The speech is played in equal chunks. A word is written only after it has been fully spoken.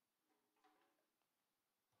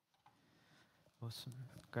Awesome.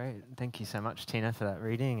 Great. Thank you so much, Tina, for that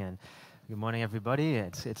reading. And good morning, everybody.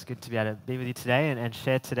 It's good to be able to be with you today and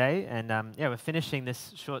share today. And we're finishing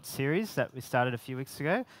this short series that we started a few weeks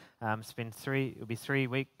ago. It'll be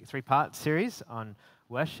three-part series on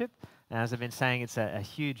worship. And as I've been saying, it's a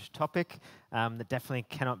huge topic that definitely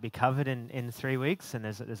cannot be covered in 3 weeks. And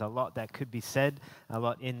there's a lot that could be said, a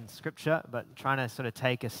lot in Scripture, but trying to sort of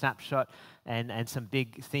take a snapshot and some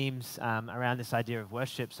big themes around this idea of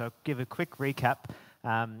worship. So I'll give a quick recap,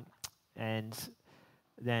 and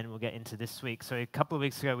then we'll get into this week. So a couple of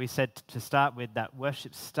weeks ago, we said to start with that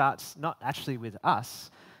worship starts not actually with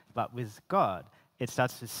us, but with God. It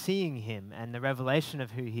starts with seeing Him and the revelation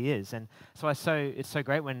of who He is. And so it's so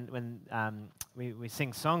great when we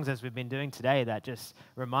sing songs, as we've been doing today, that just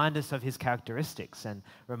remind us of His characteristics and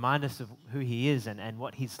remind us of who He is and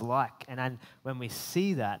what He's like. And when we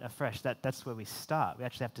see that afresh, that's where we start. We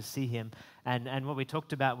actually have to see Him. And what we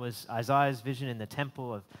talked about was Isaiah's vision in the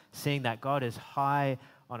temple of seeing that God is high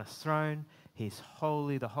on a throne. He's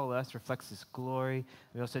holy. The whole earth reflects His glory.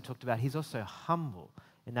 We also talked about He's also humble,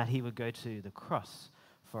 in that He would go to the cross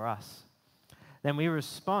for us. Then we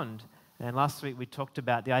respond, and last week we talked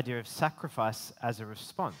about the idea of sacrifice as a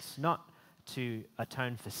response, not to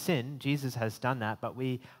atone for sin. Jesus has done that, but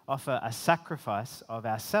we offer a sacrifice of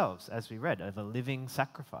ourselves, as we read, of a living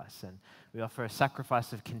sacrifice. And we offer a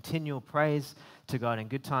sacrifice of continual praise to God in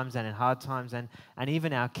good times and in hard times, and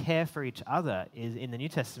even our care for each other is in the New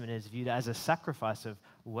Testament is viewed as a sacrifice of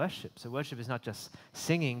worship. So worship is not just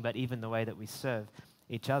singing, but even the way that we serve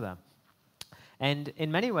each other. And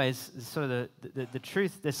in many ways, sort of the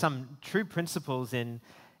truth, there's some true principles in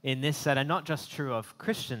this that are not just true of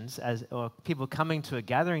Christians or people coming to a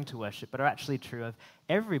gathering to worship, but are actually true of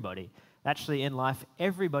everybody. Actually, in life,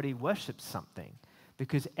 everybody worships something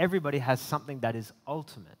because everybody has something that is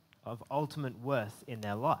ultimate, of ultimate worth in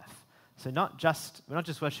their life. So we're not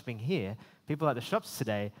just worshiping here. People at the shops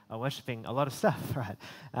today are worshiping a lot of stuff,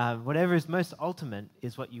 right? Whatever is most ultimate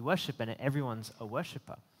is what you worship, and everyone's a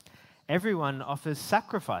worshiper. Everyone offers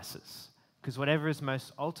sacrifices, because whatever is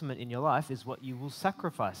most ultimate in your life is what you will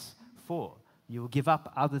sacrifice for. You will give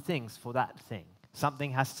up other things for that thing.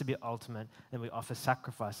 Something has to be ultimate, and we offer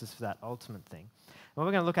sacrifices for that ultimate thing. What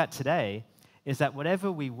we're going to look at today is that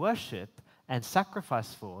whatever we worship and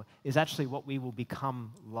sacrifice for is actually what we will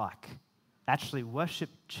become like. Actually, worship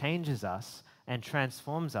changes us and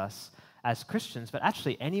transforms us as Christians, but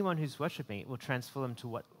actually anyone who's worshiping, it will transform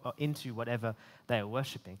them into whatever they are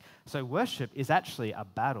worshiping. So worship is actually a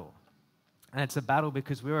battle. And it's a battle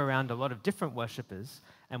because we're around a lot of different worshipers,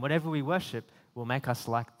 and whatever we worship will make us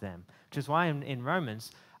like them. Which is why in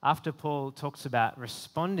Romans, after Paul talks about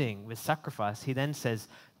responding with sacrifice, he then says,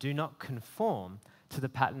 do not conform to the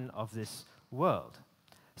pattern of this world.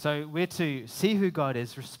 So we're to see who God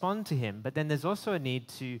is, respond to Him, but then there's also a need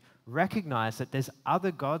to recognize that there's other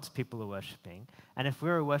gods people are worshiping, and if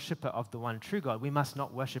we're a worshiper of the one true God, we must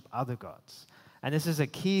not worship other gods. And this is a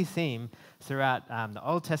key theme throughout the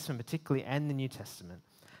Old Testament particularly and the New Testament,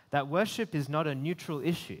 that worship is not a neutral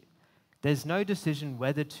issue. There's no decision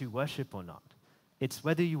whether to worship or not. It's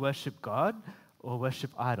whether you worship God or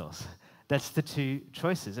worship idols. That's the two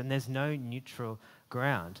choices, and there's no neutral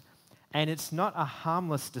ground. And it's not a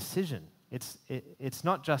harmless decision. It's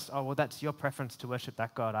not just, oh, well, that's your preference to worship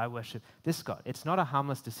that God, I worship this God. It's not a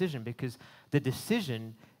harmless decision because the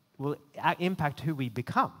decision will impact who we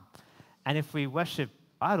become. And if we worship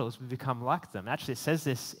idols, we become like them. Actually, it says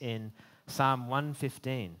this in Psalm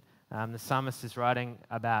 115. The psalmist is writing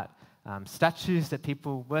about statues that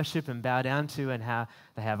people worship and bow down to, and how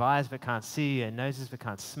they have eyes but can't see and noses but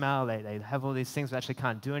can't smell. They have all these things but actually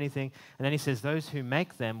can't do anything. And then he says, those who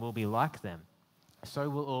make them will be like them. So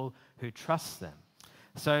will all who trust them.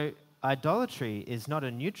 So idolatry is not a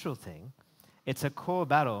neutral thing. It's a core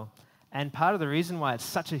battle. And part of the reason why it's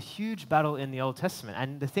such a huge battle in the Old Testament,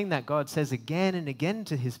 and the thing that God says again and again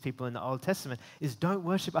to His people in the Old Testament, is don't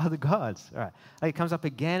worship other gods. All right. Like it comes up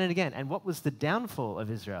again and again. And what was the downfall of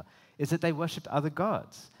Israel? Is that they worshipped other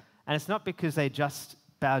gods. And it's not because they just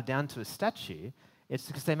bowed down to a statue. It's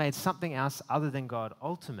because they made something else other than God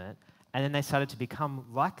ultimate, and then they started to become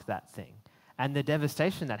like that thing. And the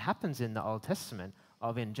devastation that happens in the Old Testament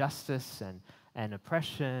of injustice and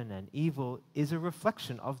oppression and evil is a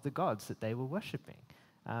reflection of the gods that they were worshipping.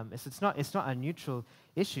 It's not a neutral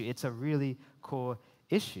issue. It's a really core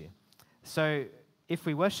issue. So if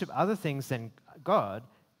we worship other things than God,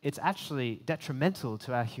 it's actually detrimental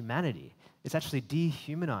to our humanity. It's actually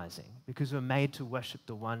dehumanizing because we're made to worship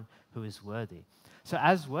the one who is worthy. So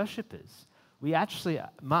as worshippers, we actually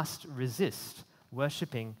must resist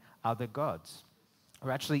worshipping other gods.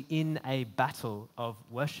 We're actually in a battle of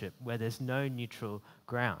worship where there's no neutral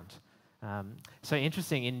ground. So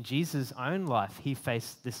interesting, in Jesus' own life, he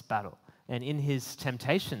faced this battle. And in his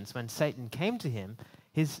temptations, when Satan came to him,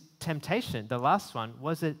 his temptation, the last one,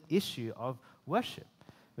 was an issue of worship.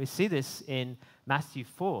 We see this in Matthew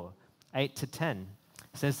 4, 8 to 10.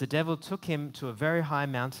 It says, "The devil took him to a very high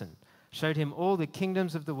mountain, showed him all the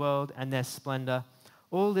kingdoms of the world and their splendor.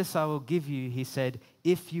 'All this I will give you,' he said,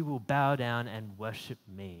 'if you will bow down and worship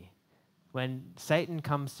me.'" When Satan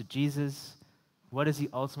comes to Jesus, what does he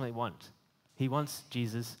ultimately want? He wants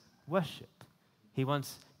Jesus' worship. He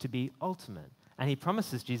wants to be ultimate. And he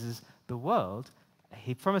promises Jesus the world.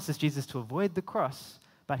 He promises Jesus to avoid the cross,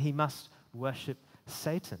 but he must worship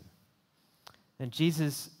Satan. And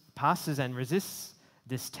Jesus passes and resists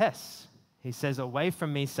this test. He says, "Away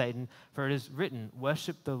from me, Satan, for it is written,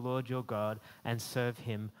 worship the Lord your God and serve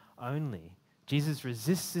him only." Jesus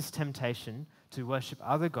resists this temptation to worship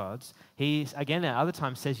other gods. He, again, at other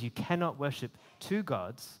times says you cannot worship two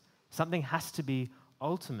gods. Something has to be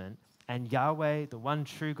ultimate. And Yahweh, the one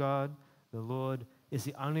true God, the Lord, is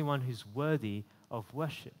the only one who's worthy of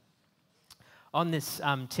worship. On this,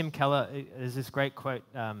 Tim Keller, there's this great quote,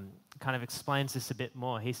 kind of explains this a bit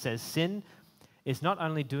more. He says, "Sin is not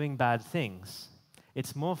only doing bad things,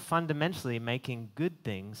 it's more fundamentally making good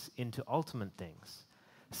things into ultimate things.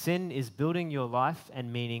 Sin is building your life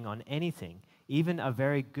and meaning on anything, even a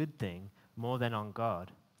very good thing, more than on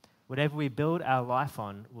God. Whatever we build our life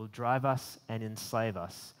on will drive us and enslave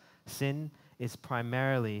us. Sin is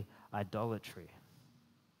primarily idolatry."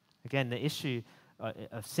 Again, the issue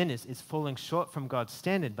of sin is falling short from God's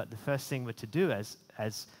standard, but the first thing we're to do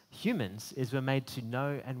as humans is we're made to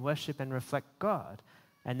know and worship and reflect God.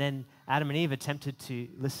 And then Adam and Eve attempted to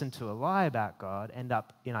listen to a lie about God, end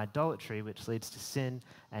up in idolatry, which leads to sin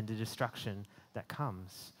and the destruction that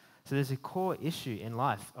comes. So there's a core issue in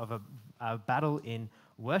life of a battle in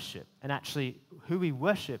worship. And actually, who we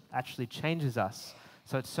worship actually changes us.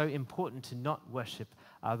 So it's so important to not worship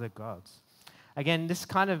other gods. Again, this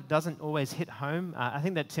kind of doesn't always hit home. I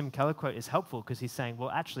think that Tim Keller quote is helpful because he's saying, well,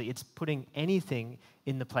 actually, it's putting anything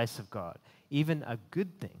in the place of God, even a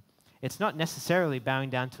good thing. It's not necessarily bowing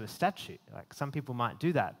down to a statue. Like some people might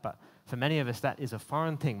do that, but for many of us, that is a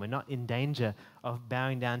foreign thing. We're not in danger of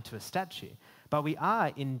bowing down to a statue. But we are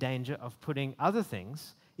in danger of putting other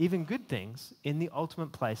things, even good things, in the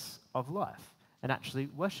ultimate place of life and actually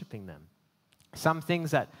worshipping them. Some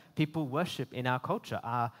things that people worship in our culture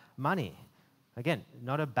are money. Again,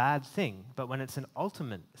 not a bad thing, but when it's an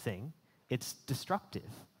ultimate thing, it's destructive.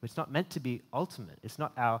 It's not meant to be ultimate. It's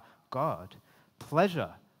not our God.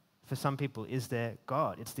 Pleasure, for some people, is their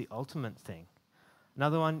God. It's the ultimate thing.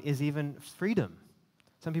 Another one is even freedom.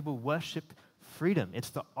 Some people worship freedom.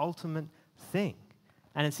 It's the ultimate thing.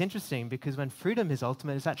 And it's interesting because when freedom is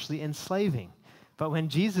ultimate, it's actually enslaving. But when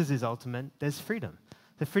Jesus is ultimate, there's freedom.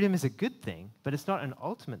 The freedom is a good thing, but it's not an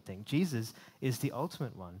ultimate thing. Jesus is the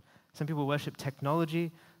ultimate one. Some people worship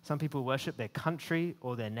technology. Some people worship their country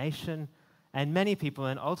or their nation. And many people,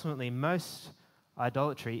 and ultimately most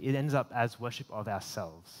idolatry, it ends up as worship of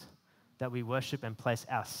ourselves. That we worship and place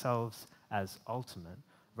ourselves as ultimate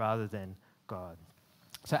rather than God.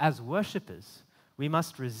 So as worshippers, we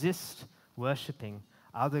must resist worshiping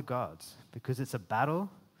other gods because it's a battle,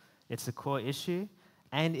 it's a core issue,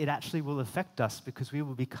 and it actually will affect us because we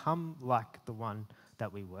will become like the one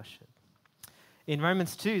that we worship. In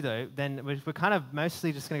Romans 2, though, then we're kind of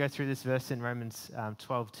mostly just going to go through this verse in Romans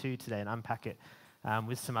 12:2 today and unpack it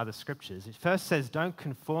with some other scriptures. It first says, don't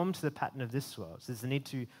conform to the pattern of this world. It says the need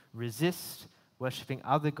to resist worshipping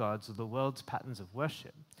other gods or the world's patterns of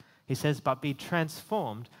worship. He says, but be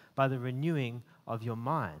transformed by the renewing of your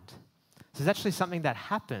mind. So it's actually something that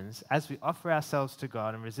happens as we offer ourselves to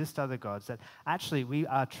God and resist other gods, that actually we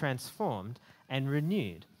are transformed and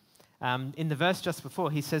renewed. In the verse just before,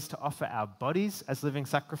 he says to offer our bodies as living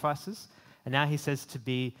sacrifices, and now he says to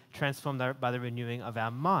be transformed by the renewing of our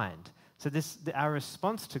mind. So our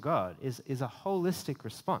response to God is a holistic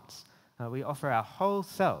response. We offer our whole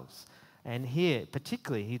selves. And here,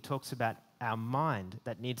 particularly, he talks about our mind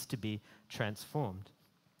that needs to be transformed.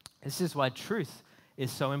 This is why truth is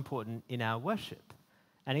so important in our worship.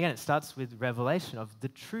 And again, it starts with revelation of the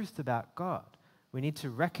truth about God. We need to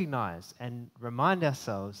recognize and remind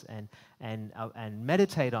ourselves and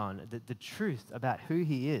meditate on the truth about who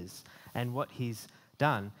he is and what he's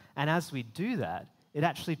done. And as we do that, it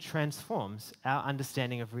actually transforms our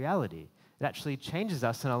understanding of reality. It actually changes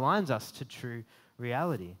us and aligns us to true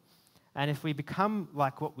reality. And if we become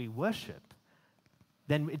like what we worship,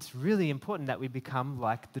 then it's really important that we become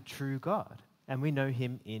like the true God and we know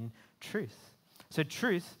him in truth. So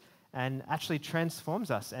truth and actually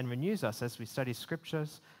transforms us and renews us as we study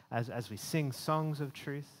scriptures, as we sing songs of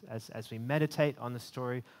truth, as we meditate on the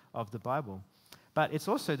story of the Bible. But it's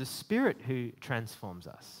also the Spirit who transforms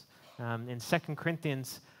us. In 2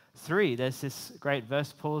 Corinthians 3, there's this great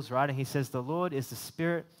verse Paul's writing. He says, "The Lord is the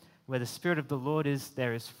Spirit. Where the Spirit of the Lord is,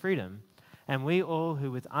 there is freedom. And we all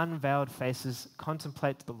who with unveiled faces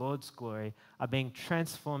contemplate the Lord's glory are being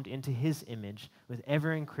transformed into his image with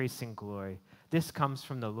ever-increasing glory. This comes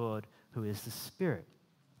from the Lord, who is the Spirit."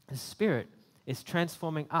 The Spirit is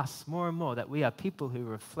transforming us more and more, that we are people who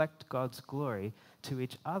reflect God's glory to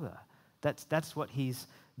each other. That's what he's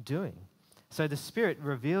doing. So the Spirit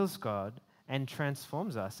reveals God and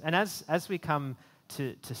transforms us. And as we come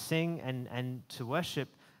to sing and to worship,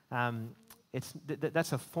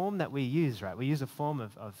 that's a form that we use, right? We use a form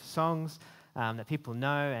of songs that people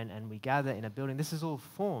know, and we gather in a building. This is all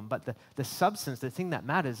form, but the substance, the thing that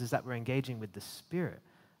matters is that we're engaging with the Spirit,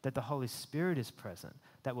 that the Holy Spirit is present,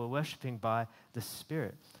 that we're worshiping by the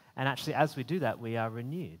Spirit. And actually, as we do that, we are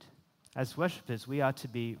renewed. As worshipers, we are to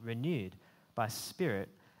be renewed by Spirit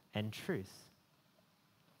and truth.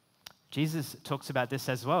 Jesus talks about this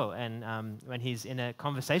as well, and when he's in a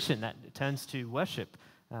conversation that turns to worship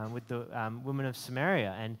with the woman of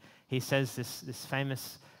Samaria, and he says this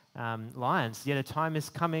famous lines, "Yet a time is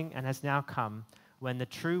coming and has now come when the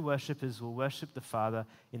true worshippers will worship the Father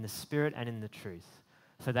in the Spirit and in the truth.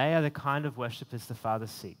 For they are the kind of worshippers the Father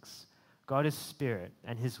seeks. God is Spirit,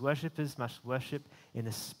 and his worshippers must worship in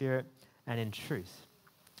the Spirit and in truth."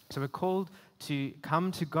 So we're called to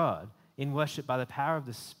come to God in worship by the power of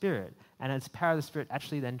the Spirit, and as the power of the Spirit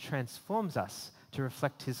actually then transforms us to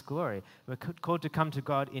reflect his glory. We're called to come to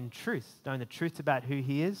God in truth, knowing the truth about who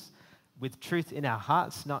he is, with truth in our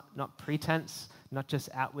hearts, not pretense, not just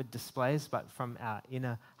outward displays, but from our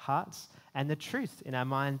inner hearts. And the truth in our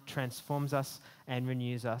mind transforms us and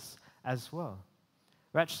renews us as well.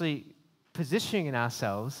 We're actually positioning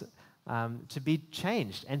ourselves to be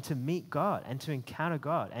changed and to meet God and to encounter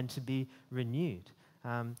God and to be renewed.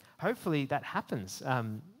 Hopefully that happens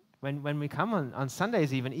when we come on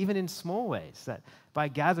Sundays, even in small ways, that by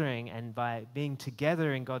gathering and by being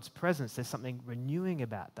together in God's presence, there's something renewing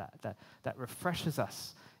about that refreshes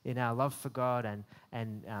us in our love for God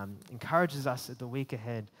and encourages us at the week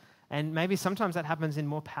ahead. And maybe sometimes that happens in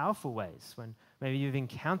more powerful ways, when maybe you've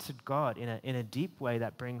encountered God in a deep way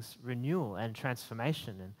that brings renewal and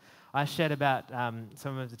transformation. And I shared about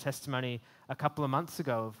some of the testimony a couple of months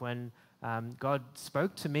ago of when God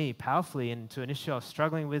spoke to me powerfully into an issue I was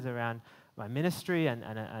struggling with around my ministry and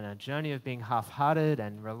a journey of being half-hearted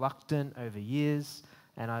and reluctant over years.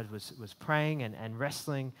 And I was praying and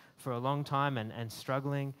wrestling for a long time and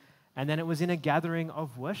struggling. And then it was in a gathering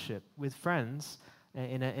of worship with friends,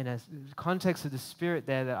 in a context of the Spirit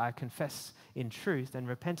there, that I confessed in truth and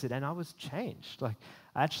repented, and I was changed. Like,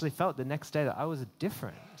 I actually felt the next day that I was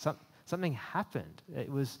different. Something happened. It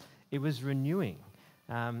was renewing.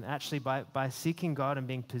 Actually, by seeking God and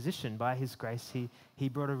being positioned by his grace, he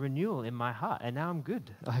brought a renewal in my heart, and now I'm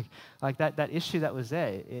good. Like that issue that was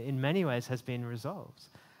there, in many ways, has been resolved.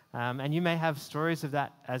 And you may have stories of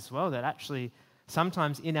that as well, that actually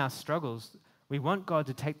sometimes in our struggles, we want God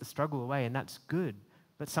to take the struggle away, and that's good.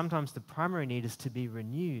 But sometimes the primary need is to be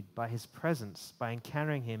renewed by his presence, by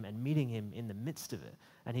encountering him and meeting him in the midst of it,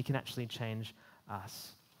 and he can actually change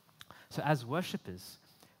us. So as worshippers,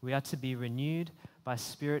 we are to be renewed by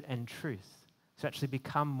Spirit and truth, to actually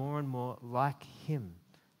become more and more like him,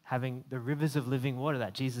 having the rivers of living water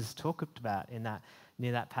that Jesus talked about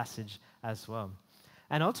near that passage as well.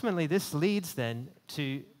 And ultimately, this leads then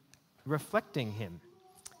to reflecting him.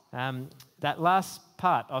 That last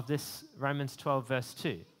part of this Romans 12 verse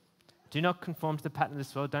 2. "Do not conform to the pattern of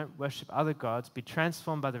this world. Don't worship other gods. Be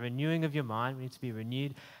transformed by the renewing of your mind." We need to be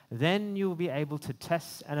renewed. "Then you will be able to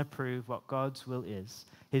test and approve what God's will is,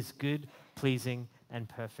 his good, pleasing, and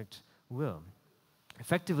perfect will."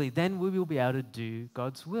 Effectively, then we will be able to do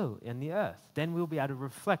God's will in the earth. Then we'll be able to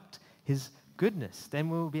reflect his goodness. Then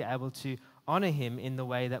we will be able to honor him in the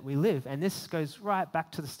way that we live. And this goes right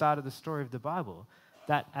back to the start of the story of the Bible,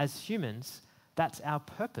 that as humans, that's our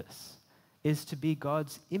purpose, is to be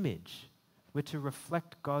God's image. We're to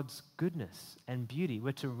reflect God's goodness and beauty.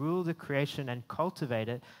 We're to rule the creation and cultivate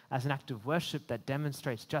it as an act of worship that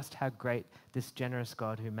demonstrates just how great this generous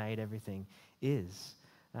God who made everything is.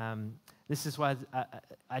 This is why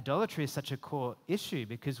idolatry is such a core issue,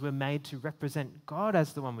 because we're made to represent God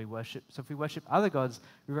as the one we worship. So if we worship other gods,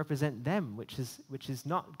 we represent them, which is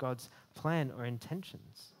not God's plan or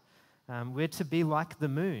intentions. We're to be like the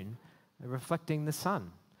moon, reflecting the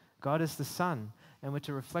sun. God is the sun, and we're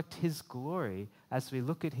to reflect his glory as we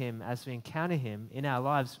look at him, as we encounter him in our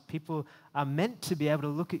lives. People are meant to be able to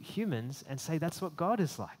look at humans and say, that's what God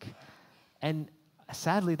is like. And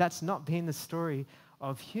sadly, that's not been the story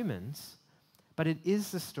of humans, but it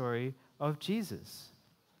is the story of Jesus.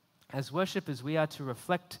 As worshippers, we are to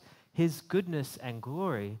reflect his goodness and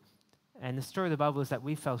glory. And the story of the Bible is that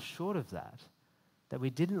we fell short of that we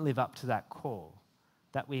didn't live up to that call,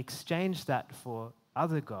 that we exchanged that for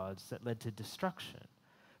other gods that led to destruction.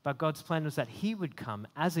 But God's plan was that he would come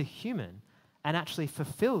as a human and actually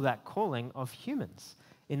fulfill that calling of humans.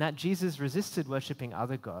 In that Jesus resisted worshipping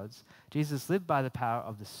other gods, Jesus lived by the power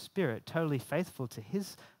of the Spirit, totally faithful to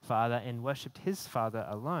his Father and worshipped his Father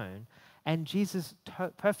alone, and Jesus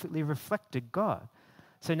perfectly reflected God.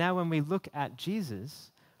 So now when we look at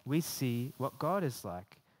Jesus, we see what God is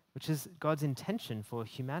like, which is God's intention for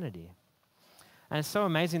humanity. And it's so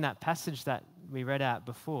amazing, that passage that we read out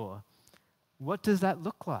before. What does that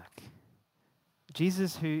look like?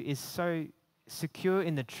 Jesus, who is so secure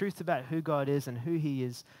in the truth about who God is and who he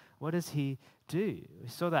is, what does he do? We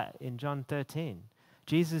saw that in John 13.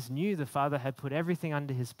 Jesus knew the Father had put everything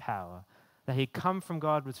under his power, that he'd come from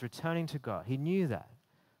God, was returning to God. He knew that.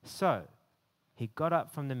 So he got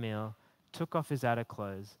up from the meal, took off his outer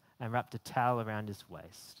clothes, and wrapped a towel around his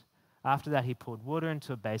waist. After that, he poured water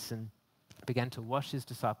into a basin, began to wash his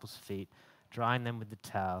disciples' feet, drying them with the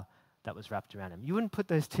towel that was wrapped around him. You wouldn't put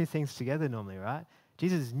those two things together normally, right?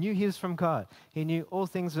 Jesus knew he was from God. He knew all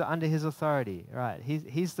things were under his authority, right?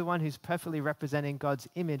 He's the one who's perfectly representing God's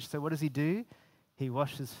image. So what does he do? He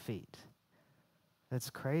washes feet. That's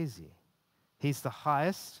crazy. He's the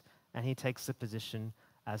highest, and he takes the position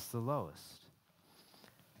as the lowest.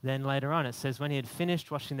 Then later on, it says, when he had finished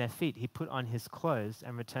washing their feet, he put on his clothes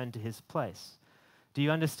and returned to his place. Do you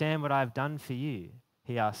understand what I have done for you?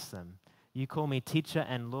 He asked them. You call me teacher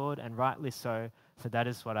and Lord, and rightly so, for that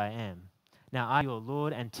is what I am. Now I, your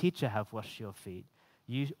Lord and teacher, have washed your feet.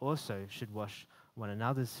 You also should wash one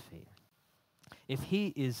another's feet. If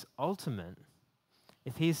he is ultimate,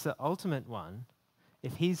 if he's the ultimate one,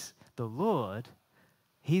 if he's the Lord,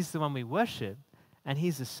 he's the one we worship, and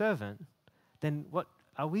he's a servant, then what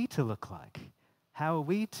are we to look like? How are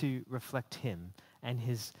we to reflect him and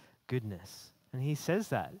his goodness? And he says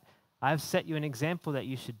that. I have set you an example that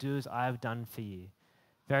you should do as I have done for you.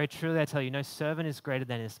 Very truly I tell you, no servant is greater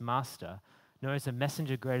than his master, nor is a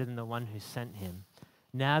messenger greater than the one who sent him.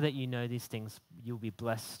 Now that you know these things, you'll be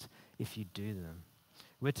blessed if you do them.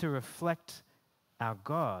 We're to reflect our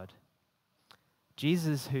God.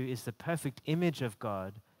 Jesus, who is the perfect image of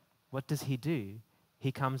God, what does he do?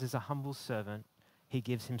 He comes as a humble servant. He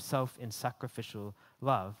gives himself in sacrificial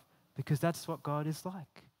love, because that's what God is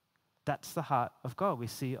like. That's the heart of God we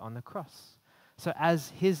see on the cross. So as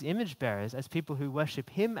his image bearers, as people who worship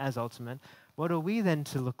him as ultimate, what are we then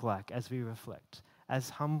to look like as we reflect? As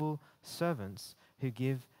humble servants who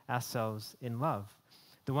give ourselves in love.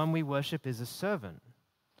 The one we worship is a servant.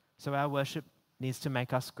 So our worship needs to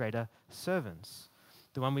make us greater servants.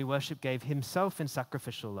 The one we worship gave himself in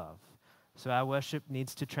sacrificial love. So our worship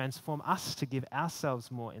needs to transform us to give ourselves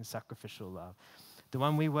more in sacrificial love. The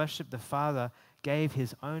one we worship, the Father, gave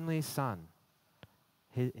his only Son,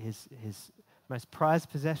 his most prized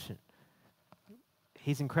possession.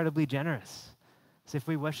 He's incredibly generous. So if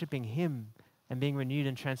we're worshiping him and being renewed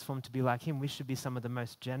and transformed to be like him, we should be some of the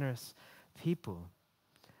most generous people.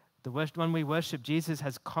 The one we worship, Jesus,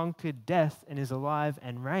 has conquered death and is alive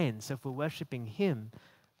and reigns. So if we're worshiping him,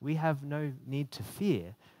 we have no need to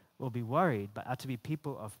fear or be worried, but are to be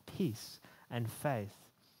people of peace and faith.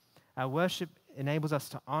 Our worship enables us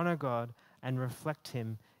to honor God and reflect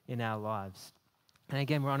him in our lives. And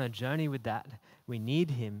again, we're on a journey with that. We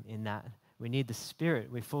need him in that. We need the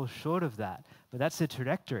Spirit. We fall short of that. But that's the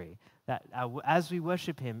trajectory. That as we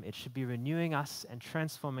worship him, it should be renewing us and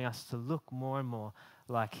transforming us to look more and more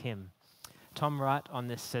like him. Tom Wright on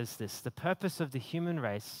this says this: the purpose of the human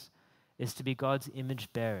race is to be God's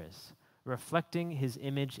image bearers, reflecting his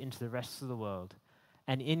image into the rest of the world.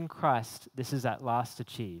 And in Christ, this is at last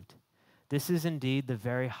achieved. This is indeed the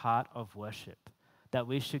very heart of worship, that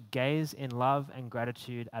we should gaze in love and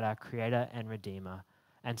gratitude at our Creator and Redeemer,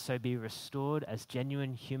 and so be restored as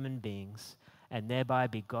genuine human beings, and thereby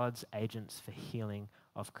be God's agents for healing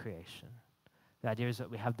of creation. The idea is that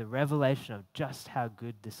we have the revelation of just how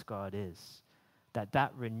good this God is,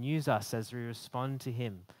 that renews us as we respond to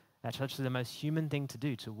him. That's actually the most human thing to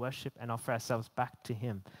do, to worship and offer ourselves back to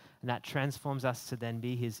him. And that transforms us to then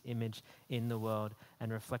be his image in the world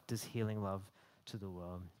and reflect his healing love to the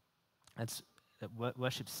world.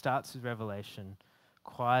 Worship starts with revelation,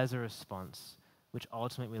 choirs a response, which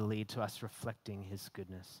ultimately will lead to us reflecting his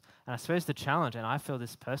goodness. And I suppose the challenge, and I feel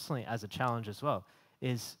this personally as a challenge as well,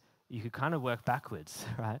 is you could kind of work backwards,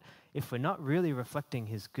 right? If we're not really reflecting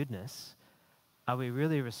his goodness, are we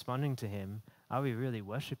really responding to him? Are we really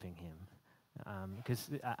worshiping him? Because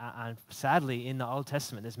sadly, in the Old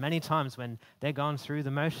Testament, there's many times when they're going through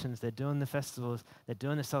the motions, they're doing the festivals, they're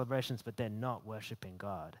doing the celebrations, but they're not worshiping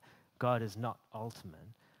God. God is not ultimate.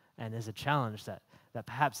 And there's a challenge that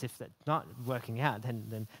perhaps if that's not working out,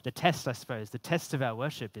 then the test, I suppose, the test of our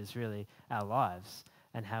worship is really our lives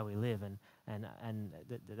and how we live. And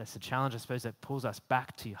that's the challenge, I suppose, that pulls us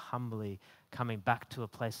back to humbly coming back to a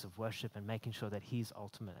place of worship and making sure that he's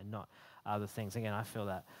ultimate and not other things. Again, I feel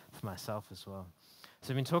that for myself as well. So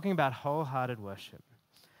we've been talking about wholehearted worship.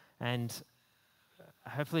 And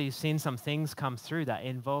hopefully you've seen some things come through that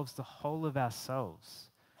involves the whole of ourselves.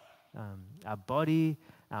 Our body,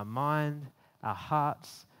 our mind, our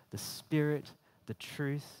hearts, the spirit, the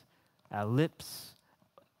truth, our lips,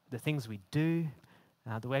 the things we do,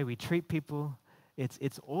 the way we treat people.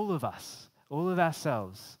 It's all of us, all of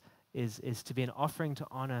ourselves is to be an offering to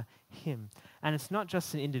honor him. And it's not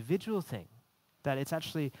just an individual thing, that it's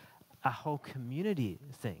actually a whole community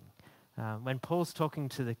thing. When Paul's talking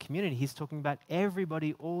to the community, he's talking about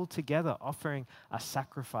everybody all together offering a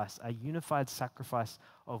sacrifice, a unified sacrifice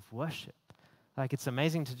of worship. Like, it's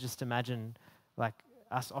amazing to just imagine, like,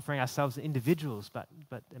 us offering ourselves as individuals, but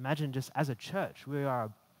imagine just as a church, we are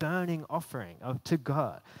a burning offering to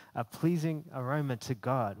God, a pleasing aroma to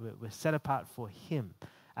God. We're set apart for him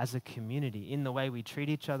as a community in the way we treat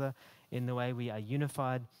each other, in the way we are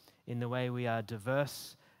unified, in the way we are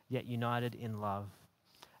diverse yet united in love.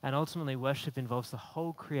 And ultimately, worship involves the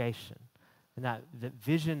whole creation. And that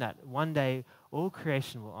vision that one day all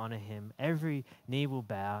creation will honor him, every knee will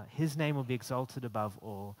bow, his name will be exalted above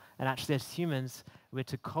all. And actually, as humans, we're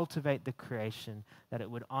to cultivate the creation that it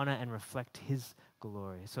would honor and reflect his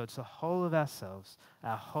glory. So it's the whole of ourselves,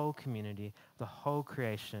 our whole community, the whole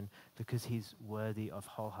creation, because he's worthy of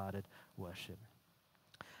wholehearted worship.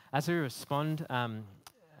 As we respond,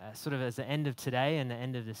 sort of as the end of today and the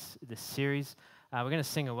end of this series, we're going to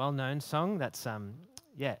sing a well-known song that's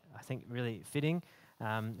I think really fitting.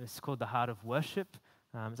 It's called The Heart of Worship.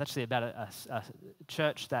 It's actually about a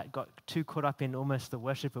church that got too caught up in almost the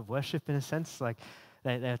worship of worship in a sense. Like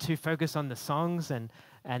they were too focused on the songs and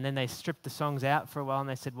then they stripped the songs out for a while and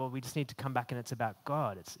they said, well, we just need to come back and it's about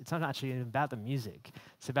God. It's not actually even about the music.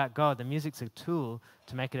 It's about God. The music's a tool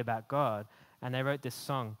to make it about God. And they wrote this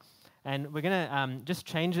song. And we're going to just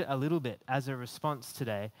change it a little bit as a response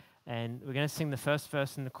today. And we're going to sing the first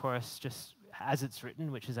verse and the chorus just as it's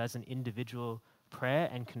written, which is as an individual prayer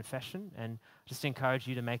and confession. And just encourage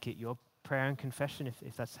you to make it your prayer and confession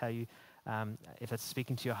if that's how you, if that's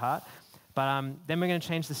speaking to your heart. But then we're going to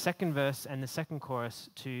change the second verse and the second chorus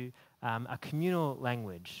to a communal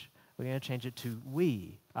language. We're going to change it to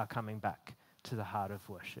we are coming back to the heart of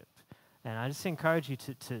worship. And I just encourage you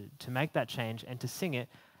to make that change and to sing it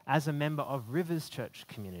as a member of Rivers Church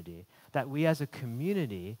community, that we as a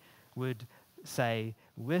community would say,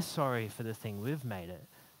 we're sorry for the thing we've made it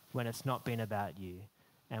when it's not been about you.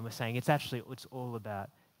 And we're saying it's all about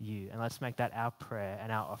you. And let's make that our prayer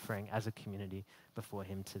and our offering as a community before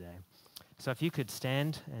him today. So if you could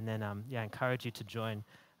stand and then, encourage you to join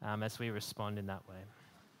as we respond in that way.